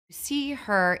See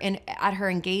her at her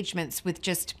engagements with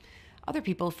just other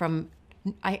people from,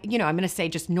 I'm going to say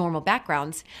just normal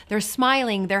backgrounds. They're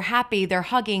smiling, they're happy, they're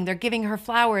hugging, they're giving her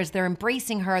flowers, they're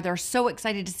embracing her, they're so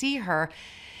excited to see her.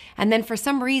 And then for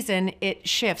some reason it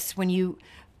shifts when you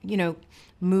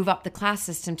move up the class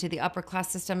system to the upper class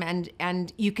system,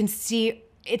 and you can see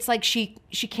it's like she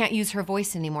can't use her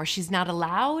voice anymore. She's not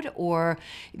allowed, or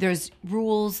there's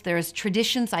rules, there's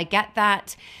traditions. I get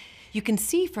that. You can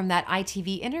see from that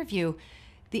ITV interview,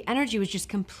 the energy was just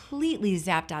completely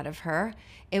zapped out of her.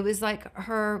 It was like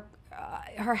her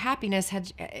happiness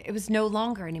it was no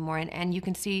longer anymore. And you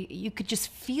could just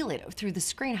feel it through the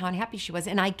screen, how unhappy she was.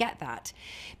 And I get that,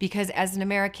 because as an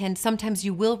American, sometimes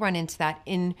you will run into that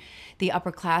in the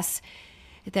upper class,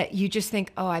 that you just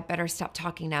think, oh, I better stop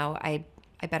talking now. I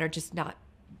better just not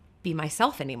be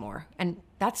myself anymore. And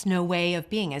that's no way of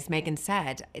being, as Meghan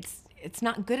said. It's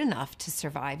not good enough to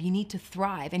survive. You need to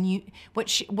thrive. And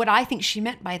what I think she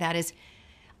meant by that is,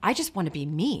 I just want to be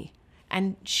me.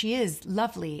 And she is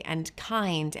lovely and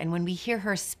kind. And when we hear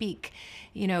her speak,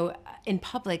 in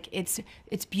public, it's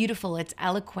beautiful, it's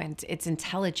eloquent, it's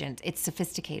intelligent, it's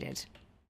sophisticated.